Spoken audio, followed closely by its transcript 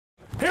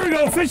Here we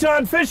go, fish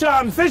on, fish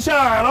on, fish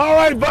on. All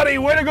right, buddy,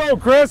 way to go,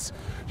 Chris.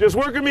 Just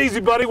work him easy,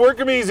 buddy, work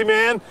him easy,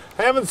 man.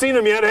 Haven't seen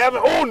him yet,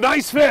 oh,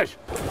 nice fish.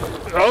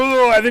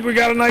 Oh, I think we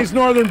got a nice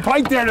northern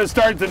pike there to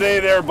start today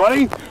there,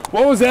 buddy.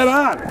 What was that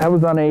on? That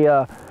was on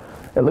a,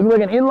 it looked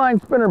like an inline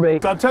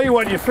spinnerbait. I'll tell you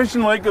what, you fish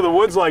in Lake of the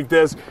Woods like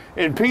this,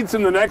 and Pete's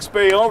in the next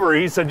bay over,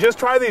 he said, just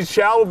try these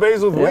shallow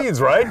bays with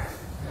weeds, right?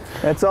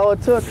 That's all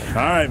it took. All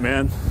right,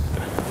 man.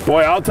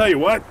 Boy, I'll tell you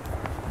what,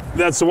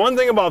 that's the one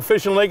thing about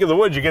fishing Lake of the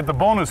Woods, you get the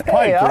bonus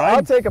pike, right?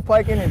 I'll take a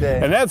pike any day.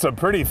 And that's a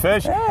pretty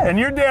fish. Yeah. And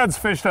your dad's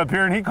fished up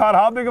here, and he caught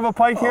how big of a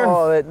pike here?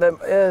 Oh, it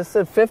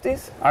said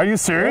 50s. Are you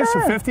serious?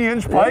 Yeah. A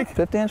 50-inch pike?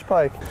 Yeah, 50-inch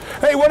pike.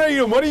 Hey, what do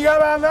you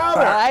got on now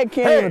there? I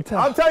can't even tell.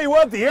 I'll tell you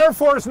what, the Air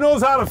Force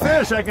knows how to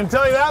fish. I can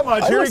tell you that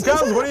much. Here he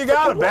comes. What do you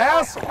got, a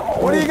bass?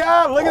 What do you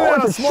got? Look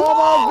at that, a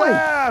smallmouth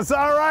bass.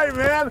 All right,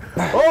 man.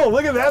 Oh,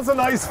 look at that. That's a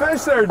nice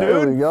fish there, dude.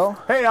 There we go.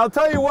 Hey, I'll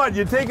tell you what,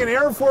 you take an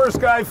Air Force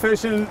guy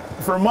fishing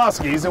for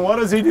muskies, and what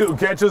does he do?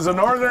 Catches a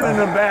northern and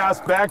a bass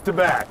back to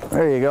back.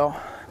 There you go.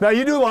 Now,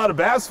 you do a lot of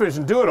bass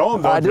fishing too at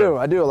home, don't you?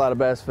 I do a lot of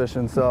bass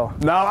fishing, so.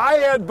 Now, I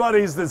had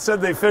buddies that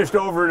said they fished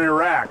over in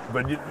Iraq,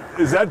 but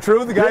is that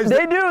true? The guys?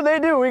 They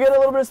do. We get a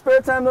little bit of spare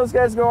time. Those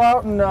guys go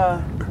out and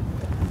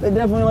they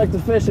definitely like to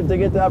fish if they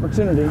get the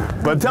opportunity.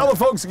 But tell the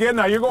folks again,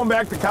 now you're going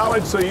back to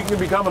college so you can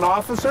become an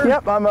officer?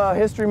 Yep, I'm a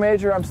history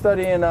major. I'm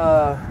studying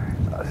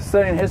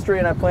history,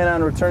 and I plan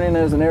on returning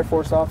as an Air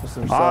Force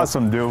officer. So.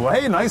 Awesome, dude. Well,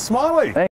 hey, nice smallie.